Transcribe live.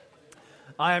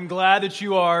I am glad that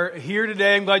you are here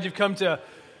today. I'm glad you've come to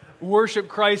worship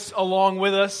Christ along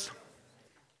with us.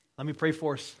 Let me pray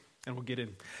for us, and we'll get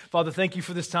in. Father, thank you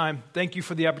for this time. Thank you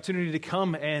for the opportunity to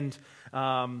come and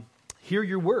hear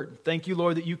your word. Thank you,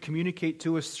 Lord, that you communicate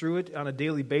to us through it on a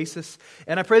daily basis.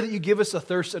 And I pray that you give us a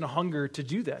thirst and a hunger to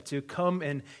do that, to come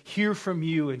and hear from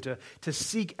you and to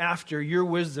seek after your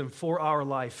wisdom for our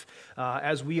life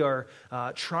as we are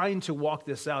trying to walk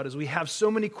this out, as we have so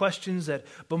many questions that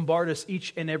bombard us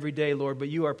each and every day, Lord, but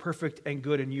you are perfect and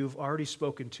good, and you've already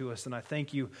spoken to us. And I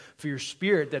thank you for your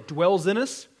Spirit that dwells in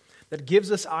us, that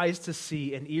gives us eyes to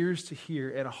see and ears to hear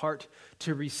and a heart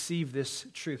to receive this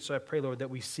truth. So I pray, Lord, that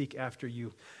we seek after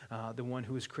you, the one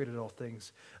who has created all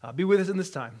things. Be with us in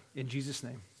this time. In Jesus'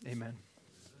 name, amen.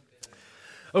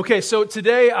 Okay, so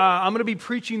today I'm going to be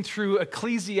preaching through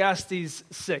Ecclesiastes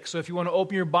 6. So if you want to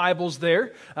open your Bibles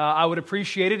there, I would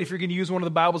appreciate it. If you're going to use one of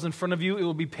the Bibles in front of you, it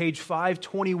will be page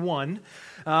 521.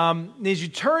 As you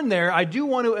turn there, I do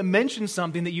want to mention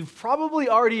something that you've probably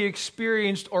already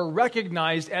experienced or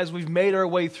recognized as we've made our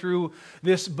way through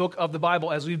this book of the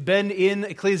Bible, as we've been in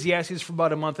Ecclesiastes for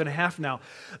about a month and a half now.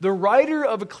 The writer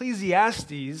of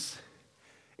Ecclesiastes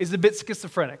is a bit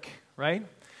schizophrenic, right?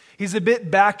 He's a bit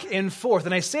back and forth.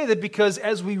 And I say that because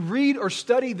as we read or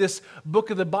study this book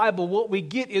of the Bible, what we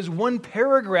get is one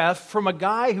paragraph from a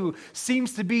guy who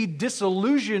seems to be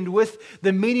disillusioned with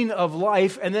the meaning of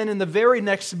life. And then in the very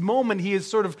next moment, he is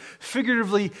sort of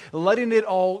figuratively letting it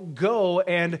all go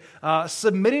and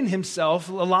submitting himself,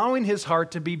 allowing his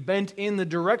heart to be bent in the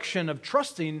direction of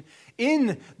trusting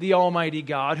in the Almighty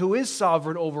God, who is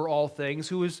sovereign over all things,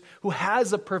 who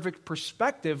has a perfect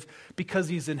perspective because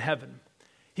he's in heaven.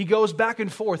 He goes back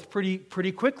and forth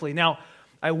pretty quickly. Now,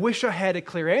 I wish I had a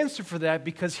clear answer for that,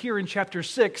 because here in chapter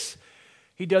 6,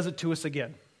 he does it to us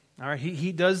again. All right,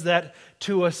 he does that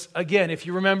to us again. If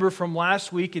you remember from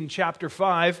last week in chapter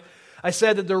 5, I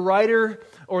said that the writer,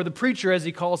 or the preacher as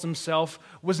he calls himself,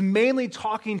 was mainly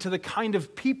talking to the kind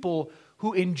of people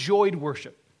who enjoyed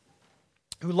worship,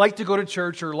 who liked to go to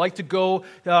church or liked to go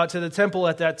to the temple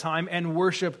at that time and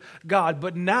worship God.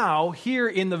 But now, here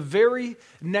in the very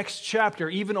next chapter,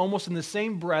 even almost in the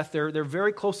same breath, they're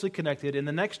very closely connected. In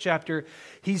the next chapter,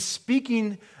 he's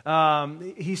talking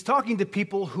to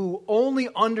people who only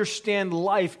understand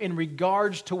life in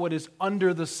regards to what is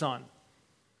under the sun,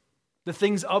 the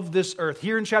things of this earth.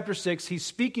 Here in chapter 6, he's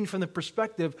speaking from the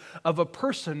perspective of a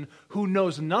person who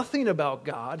knows nothing about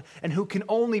God and who can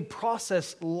only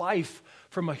process life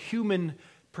from a human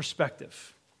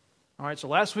perspective. All right, so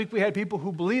last week we had people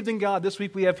who believed in God. This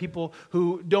week we have people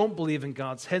who don't believe in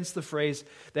God. Hence the phrase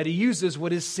that he uses,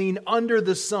 what is seen under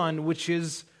the sun, which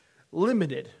is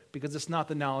limited, because it's not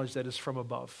the knowledge that is from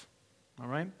above. All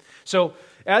right? So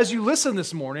as you listen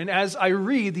this morning, as I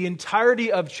read the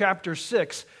entirety of chapter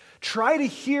 6, try to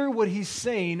hear what he's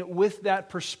saying with that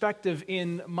perspective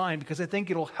in mind, because I think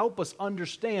it'll help us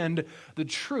understand the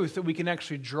truth that we can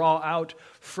actually draw out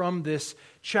from this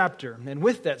chapter. And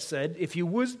with that said, if you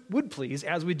would please,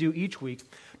 as we do each week,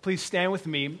 please stand with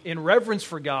me in reverence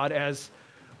for God as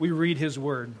we read his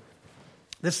word.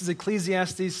 This is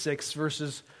Ecclesiastes 6,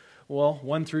 verses,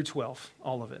 1 through 12,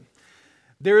 all of it.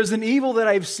 There is an evil that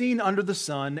I have seen under the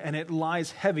sun, and it lies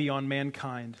heavy on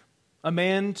mankind. A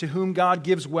man to whom God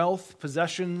gives wealth,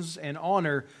 possessions, and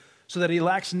honor, so that he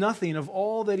lacks nothing of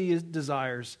all that he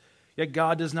desires. Yet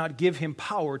God does not give him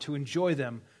power to enjoy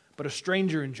them, but a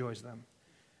stranger enjoys them.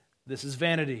 This is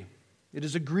vanity. It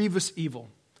is a grievous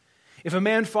evil. If a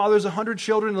man fathers 100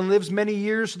 children and lives many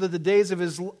years, so that the days of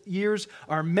his years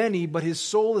are many, but his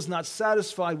soul is not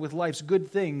satisfied with life's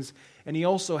good things, and he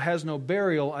also has no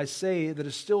burial, I say that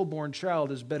a stillborn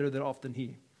child is better than often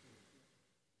he.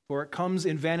 For it comes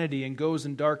in vanity and goes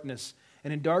in darkness,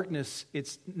 and in darkness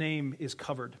its name is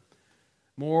covered.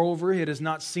 Moreover, it has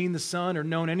not seen the sun or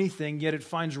known anything, yet it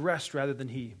finds rest rather than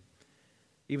he.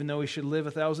 Even though he should live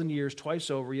 1,000 years twice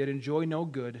over, yet enjoy no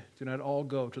good, do not all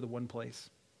go to the one place.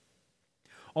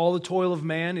 All the toil of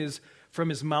man is from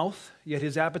his mouth, yet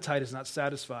his appetite is not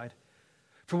satisfied.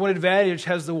 For what advantage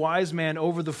has the wise man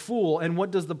over the fool, and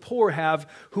what does the poor have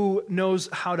who knows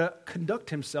how to conduct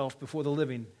himself before the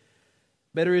living?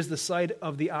 Better is the sight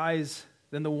of the eyes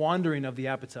than the wandering of the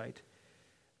appetite.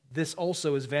 This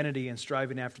also is vanity and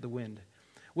striving after the wind.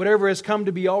 Whatever has come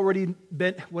to be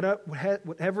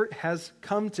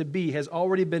has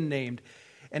already been named,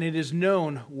 and it is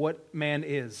known what man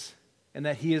is, and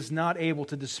that he is not able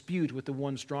to dispute with the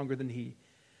one stronger than he.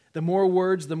 The more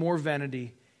words, the more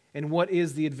vanity, and what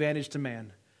is the advantage to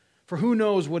man? For who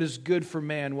knows what is good for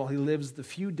man while he lives the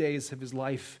few days of his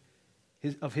life,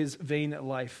 of his vain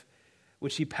life,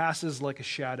 which he passes like a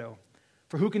shadow.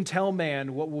 For who can tell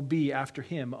man what will be after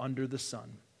him under the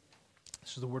sun?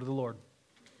 This is the word of the Lord.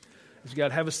 As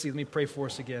God, have a seat. Let me pray for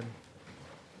us again.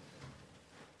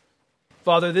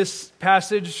 Father, this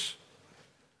passage,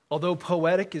 although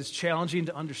poetic, is challenging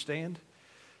to understand.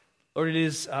 Lord,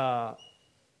 it's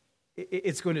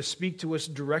going to speak to us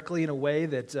directly in a way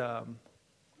that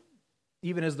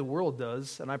even as the world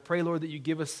does. And I pray, Lord, that you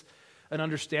give us an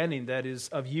understanding that is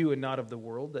of you and not of the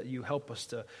world, that you help us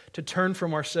to turn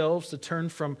from ourselves, to turn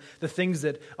from the things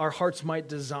that our hearts might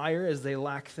desire as they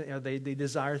they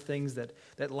desire things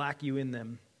that lack you in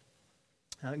them.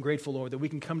 I'm grateful, Lord, that we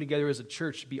can come together as a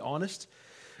church to be honest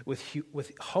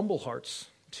with humble hearts,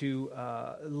 to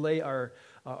lay our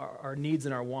needs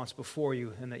and our wants before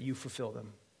you, and that you fulfill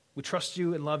them. We trust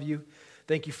you and love you.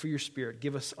 Thank you for your Spirit.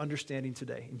 Give us understanding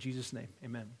today. In Jesus' name,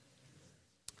 amen.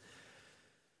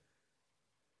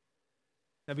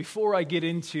 Now, before I get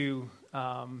into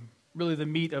really the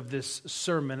meat of this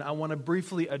sermon, I want to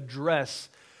briefly address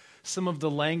some of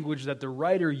the language that the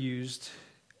writer used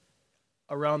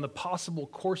around the possible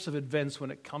course of events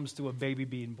when it comes to a baby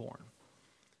being born.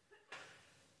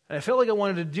 And I felt like I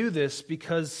wanted to do this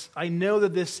because I know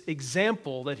that this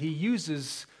example that he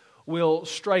uses will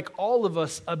strike all of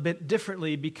us a bit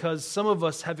differently, because some of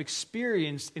us have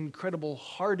experienced incredible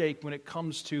heartache when it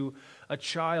comes to a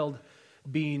child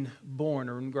being born,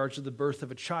 or in regards to the birth of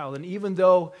a child. And even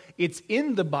though it's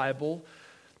in the Bible,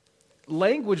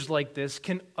 language like this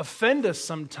can offend us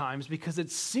sometimes because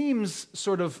it seems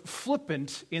sort of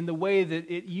flippant in the way that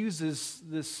it uses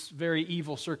this very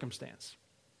evil circumstance.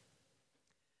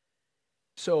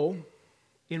 So,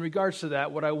 in regards to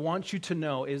that, what I want you to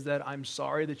know is that I'm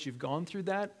sorry that you've gone through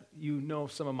that. You know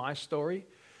some of my story.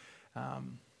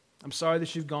 I'm sorry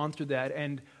that you've gone through that.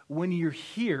 And when you're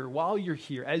here, while you're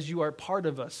here, as you are part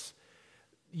of us,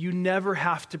 you never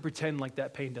have to pretend like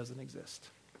that pain doesn't exist.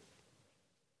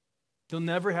 You'll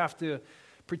never have to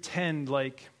pretend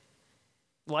like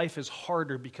life is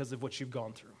harder because of what you've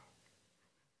gone through.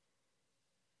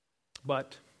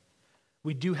 But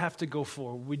we do have to go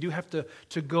forward. We do have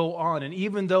to go on. And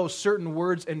even though certain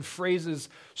words and phrases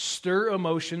stir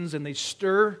emotions and they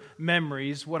stir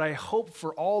memories, what I hope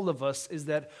for all of us is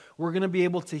that we're going to be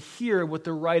able to hear what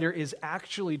the writer is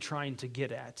actually trying to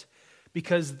get at.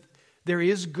 Because there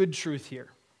is good truth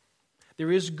here.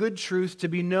 There is good truth to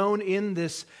be known in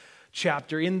this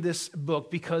chapter, in this book,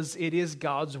 because it is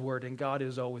God's word, and God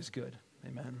is always good.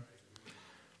 Amen.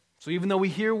 So even though we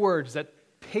hear words that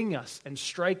ping us and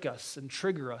strike us and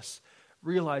trigger us,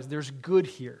 realize there's good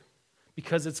here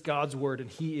because it's God's word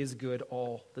and he is good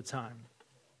all the time.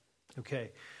 Okay.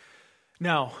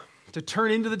 Now, to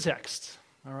turn into the text,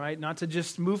 all right, not to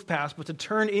just move past, but to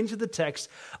turn into the text,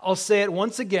 I'll say it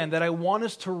once again that I want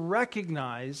us to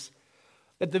recognize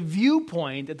that the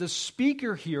viewpoint that the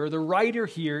speaker here, the writer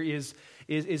here is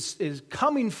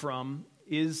coming from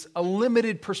is a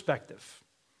limited perspective.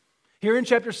 Here in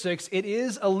chapter 6, it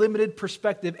is a limited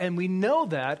perspective, and we know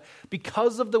that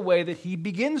because of the way that he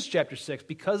begins chapter 6,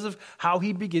 because of how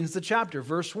he begins the chapter.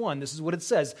 Verse 1, this is what it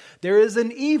says: "There is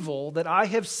an evil that I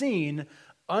have seen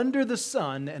under the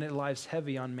sun, and it lies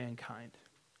heavy on mankind."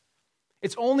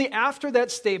 It's only after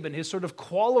that statement, his sort of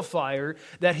qualifier,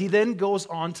 that he then goes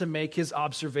on to make his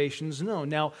observations known.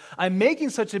 Now, I'm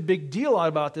making such a big deal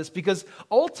about this because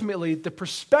ultimately the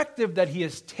perspective that he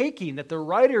is taking, that the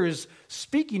writer is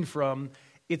speaking from,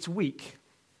 it's weak.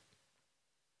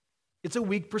 It's a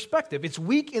weak perspective. It's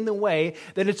weak in the way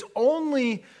that it's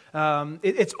only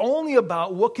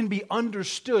about what can be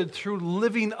understood through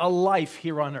living a life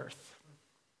here on earth.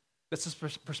 That's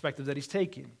the perspective that he's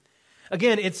taking.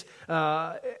 Again, it's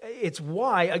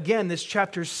why, again, this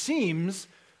chapter seems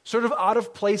sort of out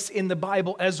of place in the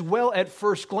Bible as well at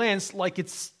first glance, like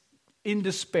it's in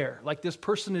despair, like this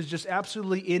person is just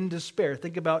absolutely in despair.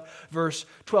 Think about verse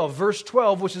 12. Verse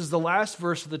 12, which is the last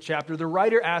verse of the chapter, the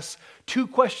writer asks two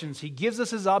questions. He gives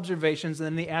us his observations,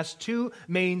 and then he asks two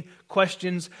main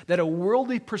questions that a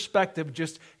worldly perspective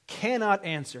just cannot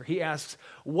answer. He asks,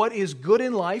 what is good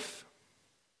in life?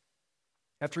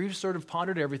 After you've sort of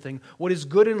pondered everything, what is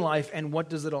good in life and what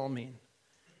does it all mean?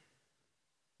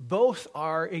 Both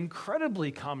are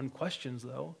incredibly common questions,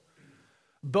 though.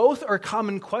 Both are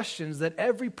common questions that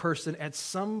every person at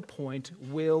some point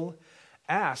will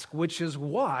ask, which is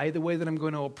why the way that I'm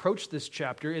going to approach this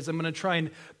chapter is I'm going to try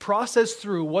and process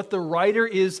through what the writer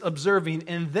is observing,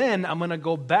 and then I'm going to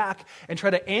go back and try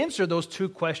to answer those two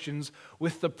questions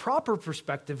with the proper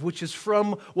perspective, which is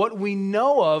from what we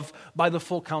know of by the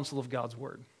full counsel of God's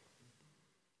word.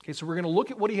 Okay, so we're going to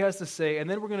look at what he has to say, and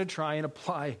then we're going to try and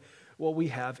apply what we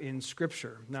have in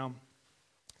Scripture. Now,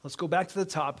 Let's go back to the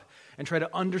top and try to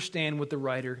understand what the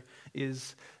writer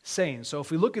is saying. So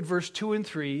if we look at verse 2 and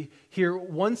 3, here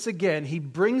once again, he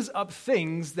brings up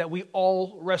things that we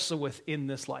all wrestle with in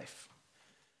this life.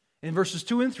 In verses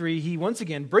 2 and 3, he once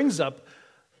again brings up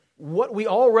what we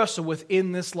all wrestle with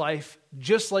in this life,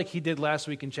 just like he did last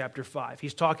week in chapter 5.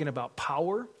 He's talking about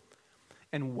power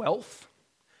and wealth.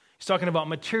 He's talking about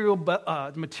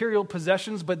material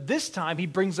possessions, but this time he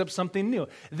brings up something new.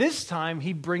 This time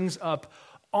he brings up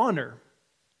honor.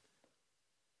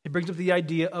 He brings up the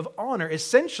idea of honor.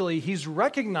 Essentially, he's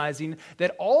recognizing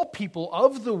that all people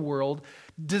of the world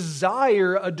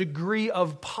desire a degree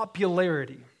of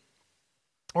popularity,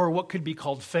 or what could be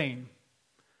called fame.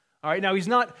 All right, now he's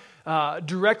not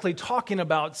directly talking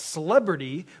about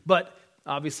celebrity, but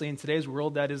obviously in today's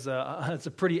world that is it's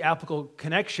a pretty applicable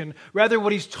connection. Rather,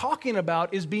 what he's talking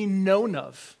about is being known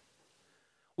of.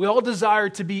 We all desire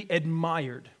to be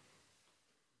admired,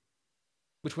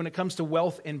 which when it comes to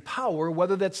wealth and power,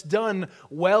 whether that's done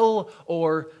well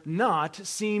or not,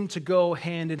 seem to go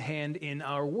hand in hand in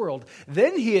our world.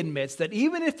 Then he admits that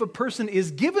even if a person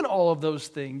is given all of those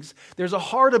things, there's a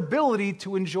hard ability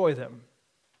to enjoy them.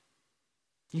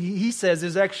 He says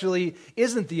there actually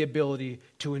isn't the ability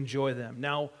to enjoy them.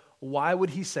 Now, why would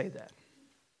he say that?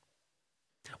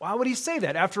 Why would he say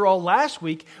that? After all, last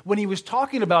week, when he was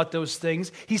talking about those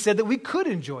things, he said that we could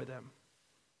enjoy them.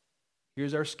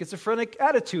 Here's our schizophrenic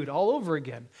attitude all over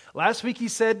again. Last week he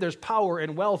said there's power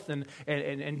and wealth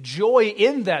and joy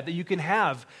in that you can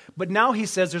have. But now he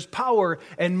says there's power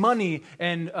and money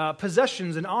and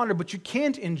possessions and honor, but you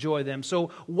can't enjoy them.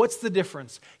 So what's the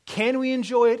difference? Can we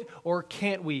enjoy it or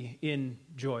can't we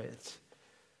enjoy it?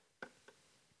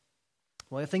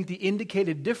 Well, I think the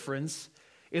indicated difference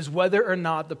is whether or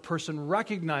not the person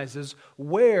recognizes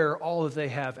where all that they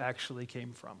have actually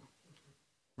came from.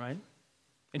 Right?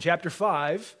 In chapter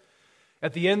 5,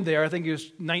 at the end there, I think it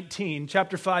was 19,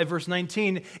 chapter 5, verse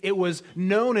 19, it was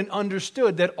known and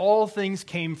understood that all things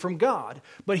came from God.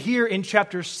 But here in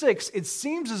chapter 6, it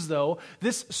seems as though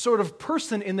this sort of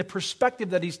person in the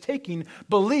perspective that he's taking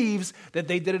believes that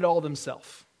they did it all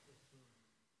themselves.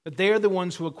 That they are the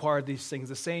ones who acquired these things.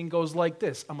 The saying goes like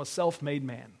this: I'm a self-made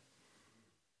man.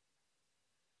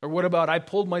 Or what about, I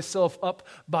pulled myself up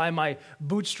by my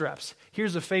bootstraps?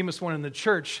 Here's a famous one in the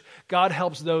church: God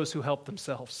helps those who help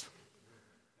themselves.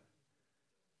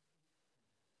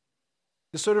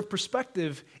 This sort of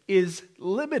perspective is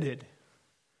limited.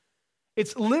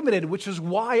 It's limited, which is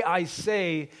why I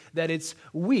say that it's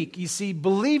weak. You see,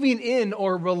 believing in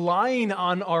or relying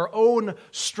on our own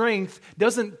strength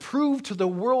doesn't prove to the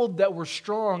world that we're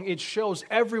strong. It shows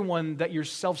everyone that you're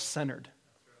self-centered.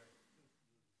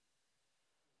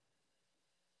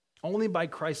 Only by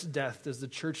Christ's death does the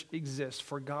church exist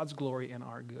for God's glory and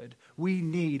our good. We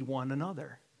need one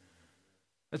another.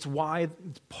 That's why,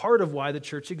 it's part of why the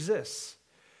church exists.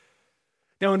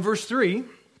 Now in verse 3,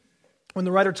 when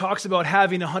the writer talks about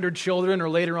having 100 children, or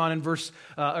later on in verse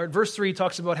 3, he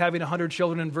talks about having 100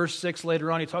 children. In verse 6, later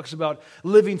on, he talks about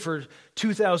living for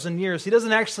 2,000 years. He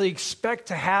doesn't actually expect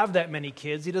to have that many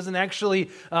kids. He doesn't actually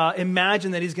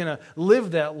imagine that he's going to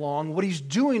live that long. What he's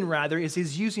doing, rather, is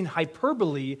he's using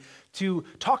hyperbole to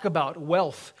talk about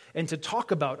wealth and to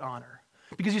talk about honor.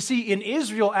 Because you see, in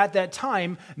Israel at that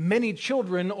time, many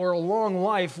children or a long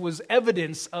life was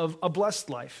evidence of a blessed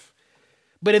life.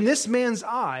 But in this man's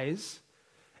eyes,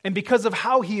 and because of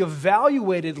how he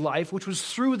evaluated life, which was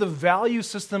through the value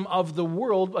system of the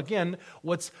world, again,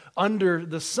 what's under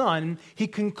the sun, he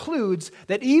concludes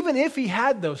that even if he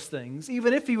had those things,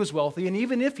 even if he was wealthy, and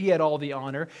even if he had all the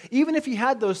honor, even if he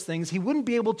had those things, he wouldn't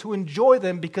be able to enjoy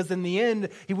them, because in the end,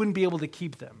 he wouldn't be able to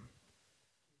keep them.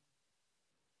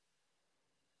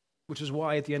 Which is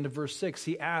why at the end of verse 6,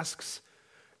 he asks,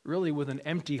 really with an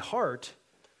empty heart,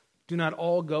 do not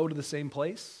all go to the same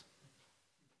place?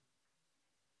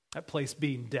 That place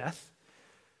being death.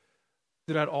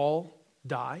 Do not all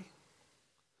die?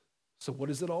 So what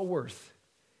is it all worth?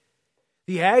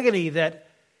 The agony that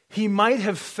he might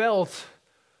have felt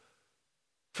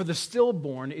for the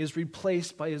stillborn is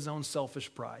replaced by his own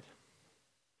selfish pride.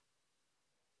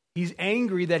 He's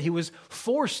angry that he was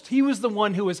the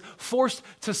one who was forced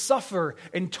to suffer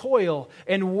and toil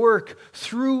and work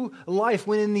through life,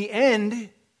 when in the end,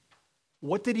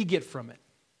 what did he get from it?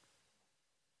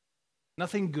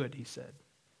 Nothing good, he said.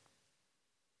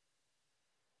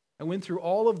 I went through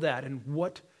all of that, and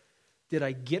what did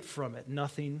I get from it?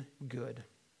 Nothing good.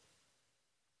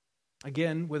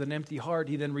 Again, with an empty heart,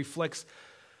 he then reflects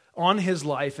on his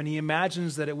life, and he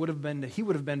imagines that he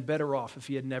would have been better off if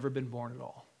he had never been born at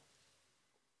all.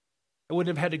 I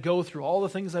wouldn't have had to go through all the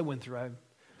things I went through. I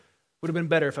would have been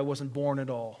better if I wasn't born at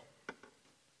all.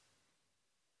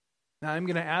 Now, I'm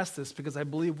going to ask this because I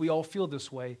believe we all feel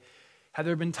this way. Have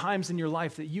there been times in your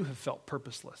life that you have felt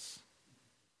purposeless?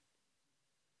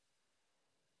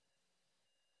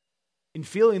 In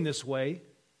feeling this way,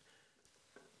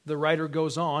 the writer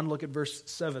goes on, look at verse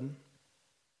 7.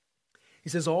 He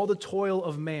says, all the toil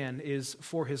of man is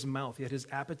for his mouth, yet his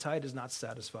appetite is not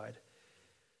satisfied.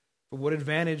 For what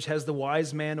advantage has the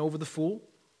wise man over the fool?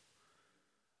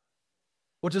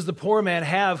 What does the poor man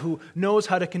have who knows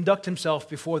how to conduct himself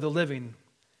before the living?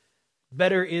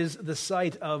 Better is the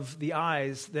sight of the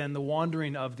eyes than the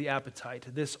wandering of the appetite.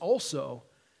 This also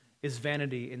is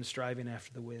vanity in striving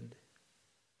after the wind.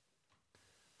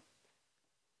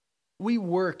 We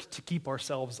work to keep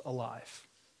ourselves alive.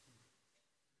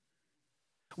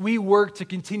 We work to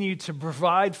continue to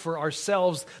provide for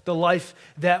ourselves the life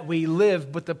that we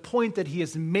live, but the point that he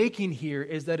is making here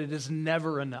is that it is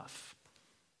never enough.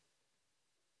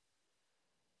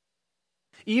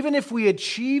 Even if we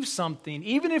achieve something,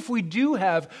 even if we do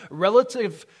have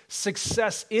relative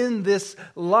success in this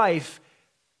life,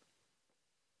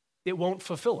 it won't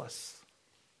fulfill us.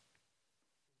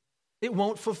 It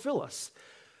won't fulfill us.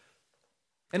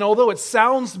 And although it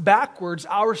sounds backwards,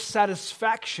 our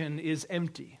satisfaction is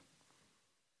empty.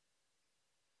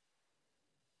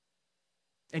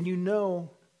 And you know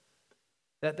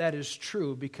that that is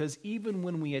true because even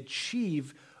when we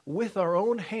achieve with our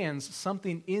own hands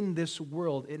something in this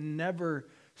world, it never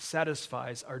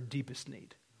satisfies our deepest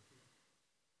need.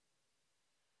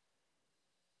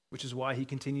 Which is why he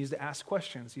continues to ask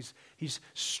questions. He's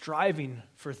striving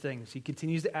for things. He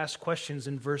continues to ask questions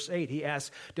in verse 8. He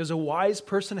asks, does a wise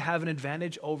person have an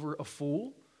advantage over a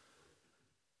fool?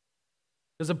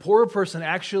 Does a poor person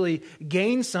actually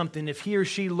gain something if he or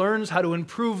she learns how to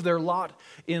improve their lot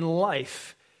in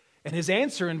life? And his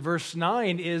answer in verse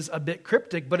 9 is a bit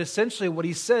cryptic, but essentially what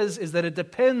he says is that it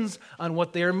depends on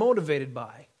what they are motivated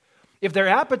by. If their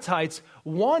appetites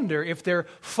wander, if they're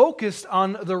focused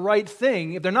on the right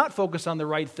thing, if they're not focused on the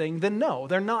right thing, then no,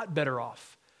 they're not better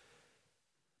off.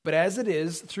 But as it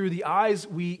is, through the eyes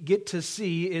we get to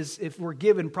see, is if we're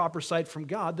given proper sight from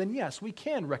God, then yes, we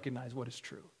can recognize what is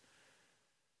true.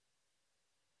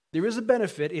 There is a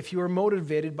benefit if you are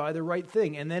motivated by the right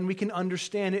thing, and then we can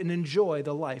understand it and enjoy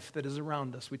the life that is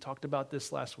around us. We talked about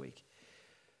this last week.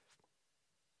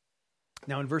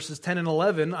 Now in verses 10 and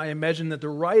 11, I imagine that the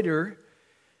writer,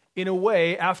 in a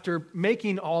way, after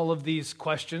making all of these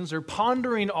questions or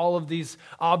pondering all of these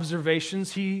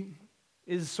observations, he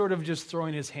is sort of just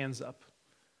throwing his hands up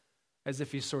as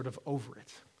if he's sort of over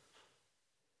it.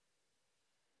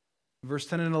 Verse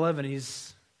 10 and 11,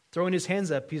 he's throwing his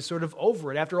hands up. He's sort of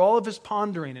over it. After all of his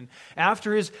pondering and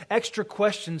after his extra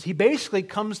questions, he basically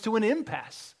comes to an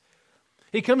impasse.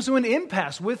 He comes to an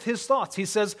impasse with his thoughts. He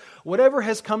says, whatever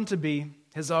has come to be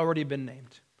has already been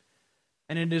named.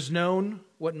 And it is known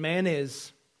what man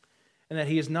is, and that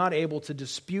he is not able to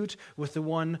dispute with the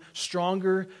one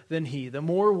stronger than he. The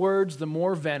more words, the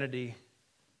more vanity.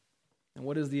 And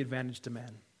what is the advantage to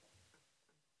man?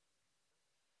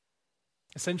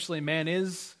 Essentially, man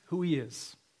is who he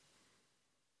is.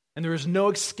 And there is no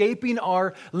escaping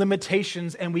our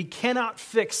limitations, and we cannot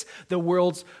fix the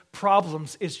world's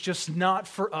problems. It's just not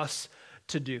for us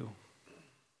to do.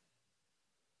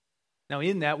 Now,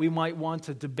 in that, we might want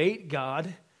to debate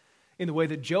God in the way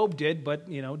that Job did, but,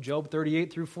 Job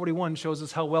 38 through 41 shows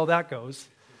us how well that goes.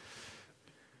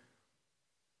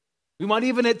 We might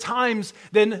even at times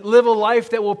then live a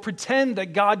life that will pretend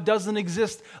that God doesn't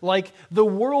exist like the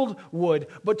world would.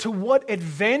 But to what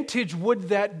advantage would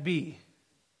that be?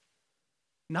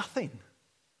 Nothing.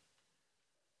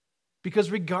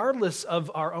 Because regardless of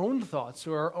our own thoughts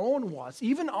or our own wants,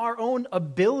 even our own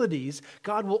abilities,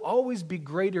 God will always be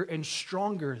greater and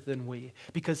stronger than we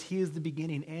because He is the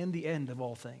beginning and the end of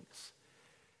all things.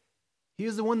 He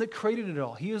is the one that created it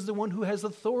all. He is the one who has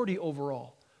authority over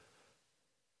all.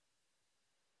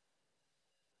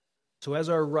 So as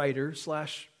our writer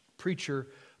 / preacher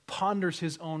ponders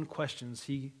his own questions,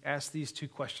 he asks these two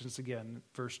questions again,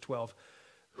 verse 12.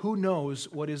 Who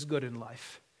knows what is good in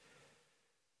life?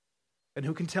 And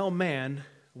who can tell man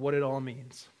what it all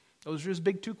means? Those are his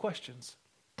big two questions.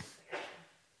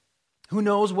 Who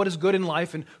knows what is good in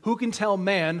life, and who can tell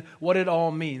man what it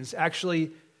all means? Actually,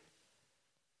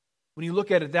 when you look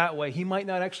at it that way, he might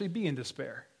not actually be in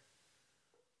despair.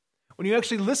 When you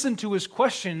actually listen to his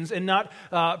questions and not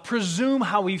presume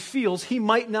how he feels, he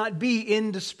might not be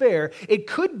in despair. It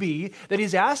could be that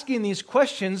he's asking these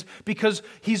questions because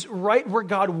he's right where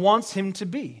God wants him to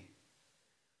be.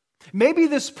 Maybe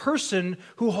this person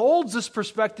who holds this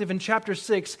perspective in chapter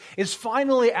 6 is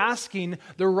finally asking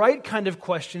the right kind of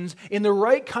questions in the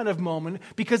right kind of moment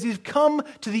because he's come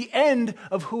to the end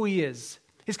of who he is.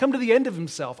 He's come to the end of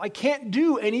himself. I can't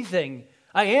do anything.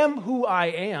 I am who I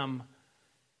am.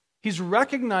 He's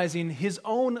recognizing his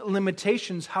own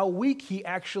limitations, how weak he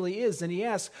actually is. And he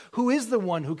asks, who is the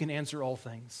one who can answer all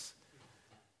things?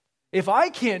 If I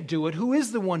can't do it, who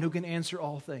is the one who can answer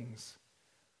all things?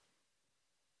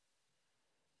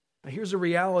 Now, here's a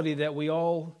reality that we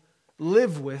all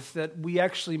live with that we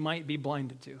actually might be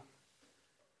blinded to.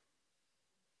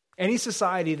 Any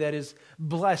society that is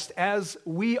blessed as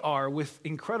we are with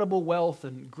incredible wealth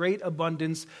and great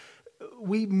abundance,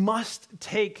 we must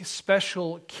take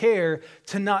special care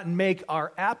to not make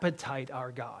our appetite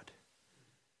our God.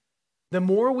 The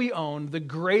more we own, the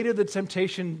greater the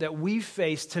temptation that we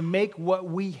face to make what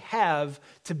we have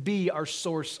to be our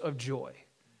source of joy.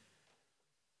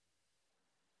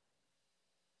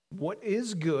 What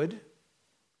is good?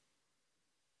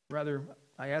 Rather,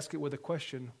 I ask it with a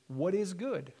question. What is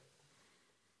good?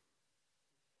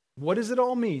 What does it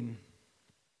all mean?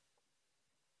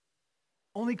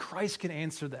 Only Christ can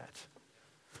answer that.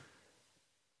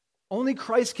 Only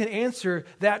Christ can answer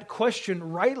that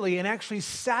question rightly and actually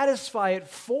satisfy it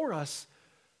for us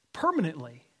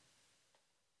permanently.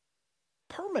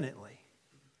 Permanently.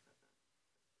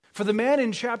 For the man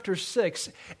in chapter 6,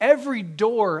 every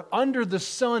door under the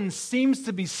sun seems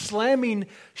to be slamming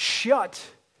shut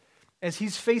as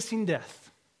he's facing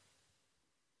death.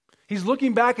 He's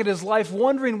looking back at his life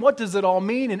wondering what does it all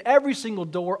mean, and every single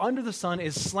door under the sun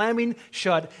is slamming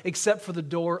shut except for the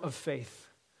door of faith.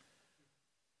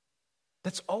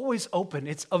 That's always open.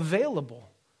 It's available.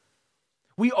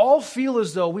 We all feel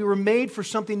as though we were made for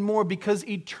something more because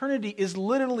eternity is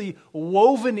literally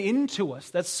woven into us.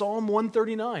 That's Psalm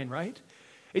 139, right?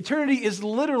 Eternity is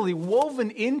literally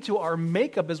woven into our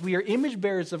makeup as we are image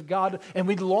bearers of God, and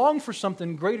we long for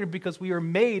something greater because we are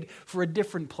made for a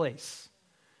different place.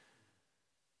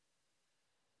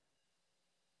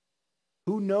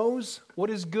 Who knows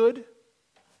what is good?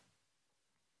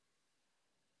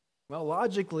 Well,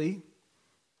 logically,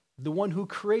 the one who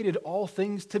created all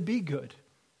things to be good,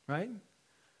 right?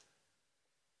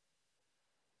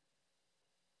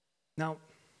 Now,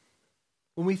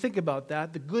 when we think about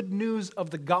that, the good news of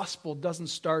the gospel doesn't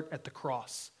start at the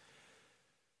cross.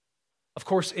 Of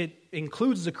course, it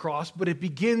includes the cross, but it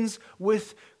begins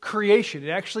with creation. It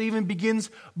actually even begins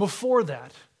before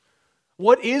that.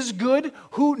 What is good?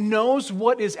 Who knows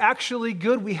what is actually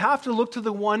good? We have to look to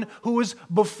the one who is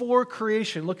before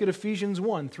creation. Look at Ephesians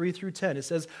 1, 3 through 10. It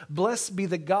says, "Blessed be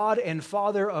the God and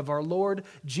Father of our Lord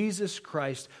Jesus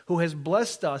Christ, who has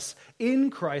blessed us in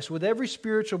Christ with every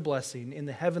spiritual blessing in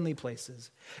the heavenly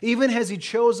places, even as he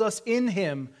chose us in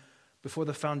him before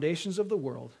the foundations of the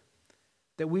world,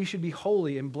 that we should be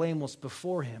holy and blameless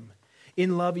before him.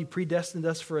 In love, he predestined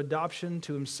us for adoption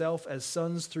to himself as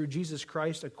sons through Jesus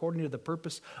Christ, according to the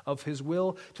purpose of his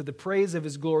will, to the praise of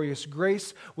his glorious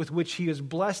grace, with which he has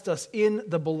blessed us in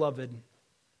the beloved.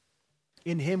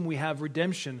 In him we have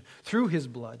redemption through his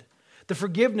blood, the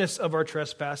forgiveness of our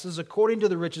trespasses, according to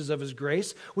the riches of his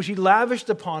grace, which he lavished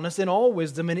upon us in all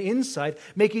wisdom and insight,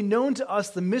 making known to us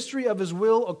the mystery of his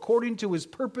will, according to his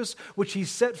purpose, which he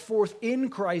set forth in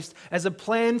Christ as a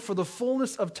plan for the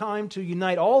fullness of time to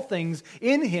unite all things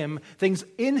in him, things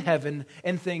in heaven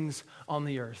and things on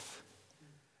the earth."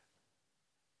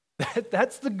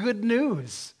 That's the good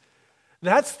news.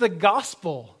 That's the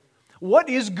gospel. What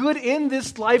is good in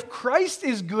this life? Christ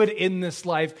is good in this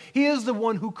life. He is the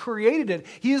one who created it.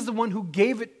 He is the one who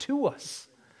gave it to us.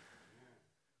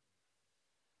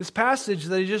 This passage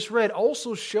that I just read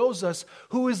also shows us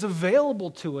who is available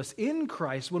to us in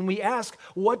Christ when we ask,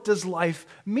 what does life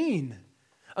mean?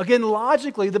 Again,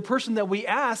 logically, the person that we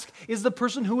ask is the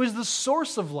person who is the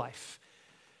source of life.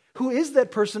 Who is that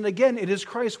person? Again, it is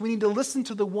Christ. We need to listen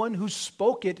to the one who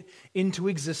spoke it into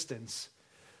existence.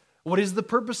 What is the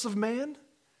purpose of man?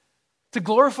 To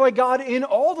glorify God in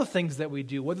all the things that we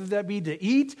do, whether that be to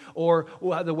eat or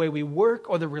the way we work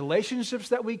or the relationships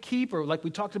that we keep, or like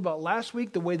we talked about last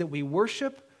week, the way that we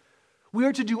worship. We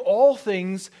are to do all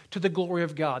things to the glory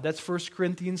of God. That's 1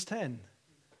 Corinthians 10.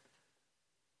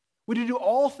 We are to do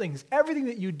all things, everything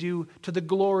that you do, to the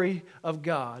glory of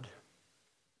God.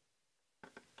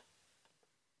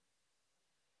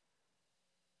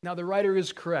 Now, the writer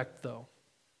is correct, though.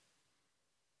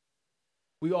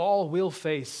 We all will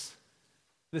face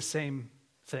the same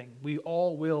thing. We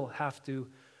all will have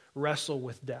to wrestle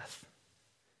with death.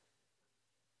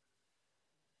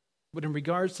 But in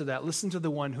regards to that, listen to the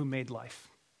one who made life,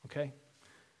 okay?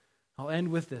 I'll end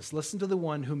with this. Listen to the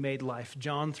one who made life.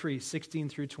 John 3:16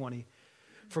 through 20.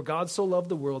 For God so loved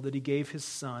the world that he gave his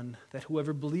Son, that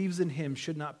whoever believes in him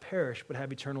should not perish but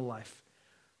have eternal life.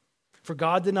 For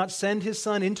God did not send his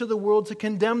Son into the world to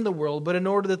condemn the world, but in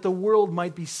order that the world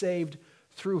might be saved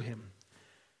through him.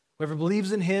 Whoever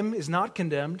believes in him is not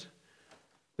condemned,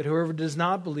 but whoever does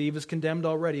not believe is condemned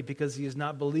already, because he has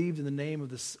not believed in the name of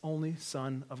the only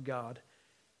Son of God.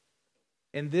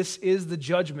 And this is the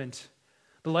judgment.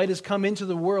 The light has come into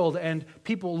the world, and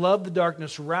people love the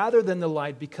darkness rather than the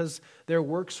light because their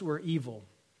works were evil.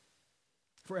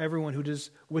 For everyone who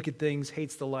does wicked things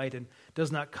hates the light and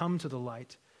does not come to the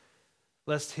light,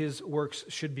 lest his works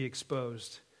should be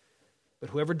exposed. But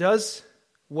whoever does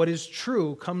what is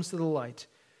true comes to the light,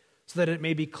 so that it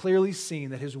may be clearly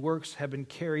seen that his works have been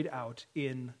carried out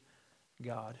in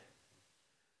God.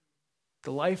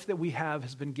 The life that we have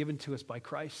has been given to us by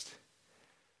Christ.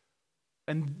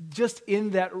 And just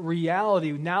in that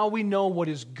reality, now we know what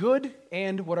is good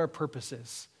and what our purpose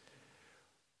is.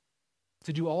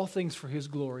 To do all things for his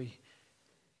glory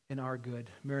and our good.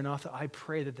 Maranatha, I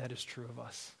pray that that is true of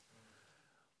us.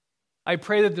 I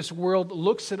pray that this world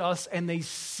looks at us and they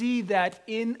see that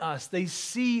in us. They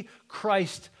see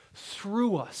Christ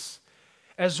through us.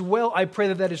 As well, I pray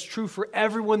that that is true for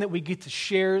everyone that we get to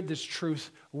share this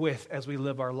truth with as we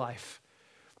live our life.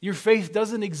 Your faith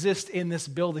doesn't exist in this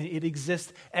building. It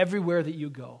exists everywhere that you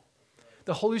go.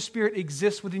 The Holy Spirit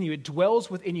exists within you. It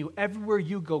dwells within you. Everywhere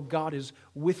you go, God is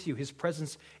with you. His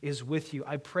presence is with you.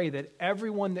 I pray that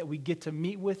everyone that we get to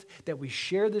meet with, that we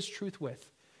share this truth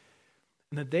with,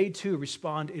 and that they too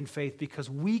respond in faith, because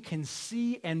we can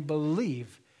see and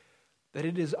believe that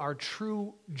it is our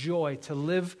true joy to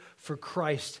live for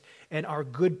Christ and our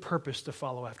good purpose to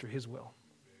follow after his will.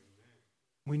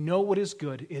 We know what is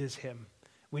good, it is him.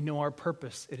 We know our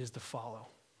purpose, it is to follow.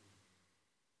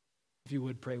 If you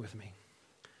would, pray with me.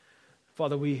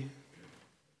 Father,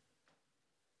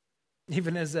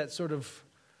 even as that sort of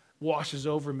washes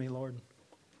over me, Lord,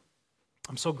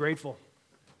 I'm so grateful.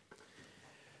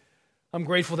 I'm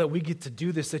grateful that we get to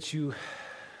do this, that you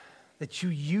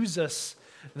use us,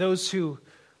 those who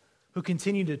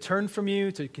continue to turn from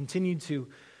you, to continue to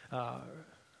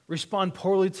respond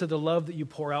poorly to the love that you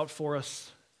pour out for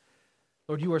us.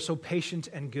 Lord, you are so patient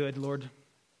and good, Lord.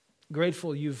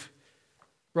 Grateful you've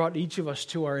brought each of us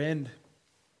to our end.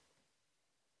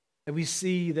 That we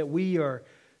see that we are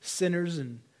sinners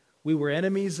and we were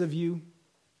enemies of you,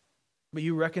 but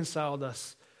you reconciled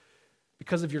us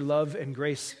because of your love and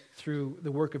grace through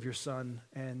the work of your Son.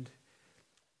 And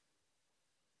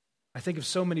I think of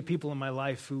so many people in my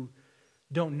life who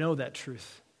don't know that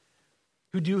truth,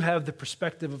 who do have the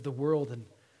perspective of the world and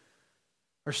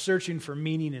are searching for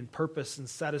meaning and purpose and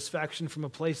satisfaction from a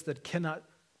place that cannot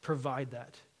provide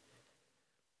that.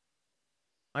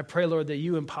 I pray, Lord, that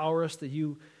you empower us, that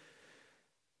you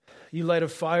light a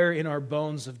fire in our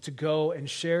bones to go and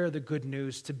share the good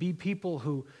news, to be people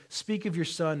who speak of your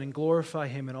Son and glorify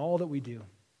him in all that we do.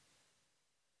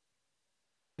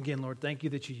 Again, Lord, thank you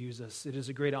that you use us. It is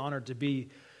a great honor to be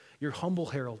your humble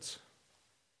heralds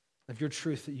of your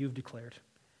truth that you've declared.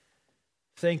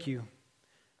 Thank you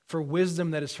for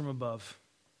wisdom that is from above,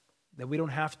 that we don't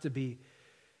have to be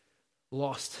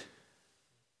lost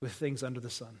with things under the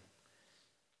sun.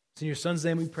 It's in your Son's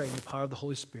name we pray, in the power of the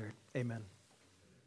Holy Spirit. Amen.